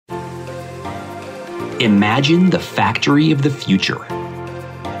Imagine the factory of the future.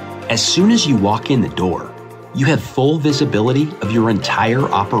 As soon as you walk in the door, you have full visibility of your entire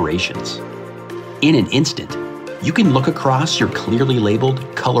operations. In an instant, you can look across your clearly labeled,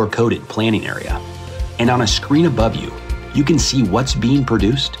 color-coded planning area. And on a screen above you, you can see what's being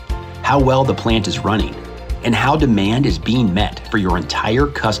produced, how well the plant is running, and how demand is being met for your entire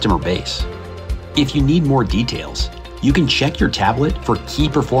customer base. If you need more details, you can check your tablet for key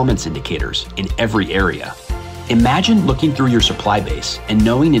performance indicators in every area. Imagine looking through your supply base and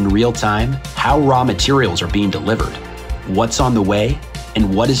knowing in real time how raw materials are being delivered, what's on the way,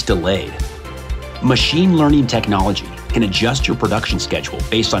 and what is delayed. Machine learning technology can adjust your production schedule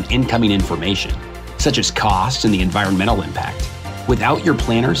based on incoming information, such as costs and the environmental impact, without your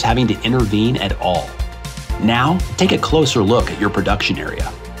planners having to intervene at all. Now, take a closer look at your production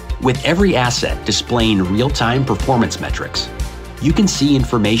area. With every asset displaying real-time performance metrics, you can see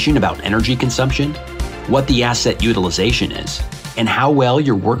information about energy consumption, what the asset utilization is, and how well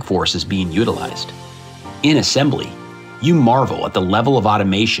your workforce is being utilized. In assembly, you marvel at the level of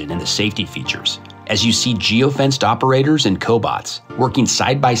automation and the safety features as you see geofenced operators and cobots working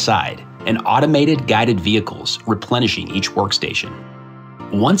side by side and automated guided vehicles replenishing each workstation.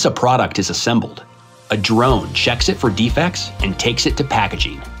 Once a product is assembled, a drone checks it for defects and takes it to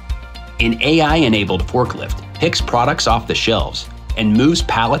packaging. An AI-enabled forklift picks products off the shelves and moves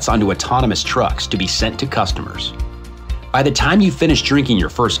pallets onto autonomous trucks to be sent to customers. By the time you finish drinking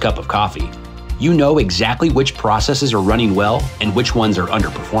your first cup of coffee, you know exactly which processes are running well and which ones are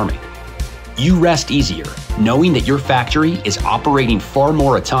underperforming. You rest easier knowing that your factory is operating far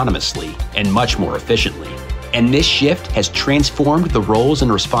more autonomously and much more efficiently. And this shift has transformed the roles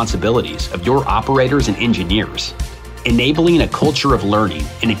and responsibilities of your operators and engineers, enabling a culture of learning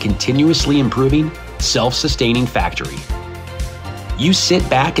in a continuously improving, self-sustaining factory. You sit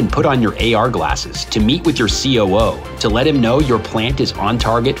back and put on your AR glasses to meet with your COO to let him know your plant is on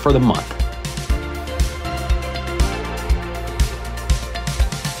target for the month.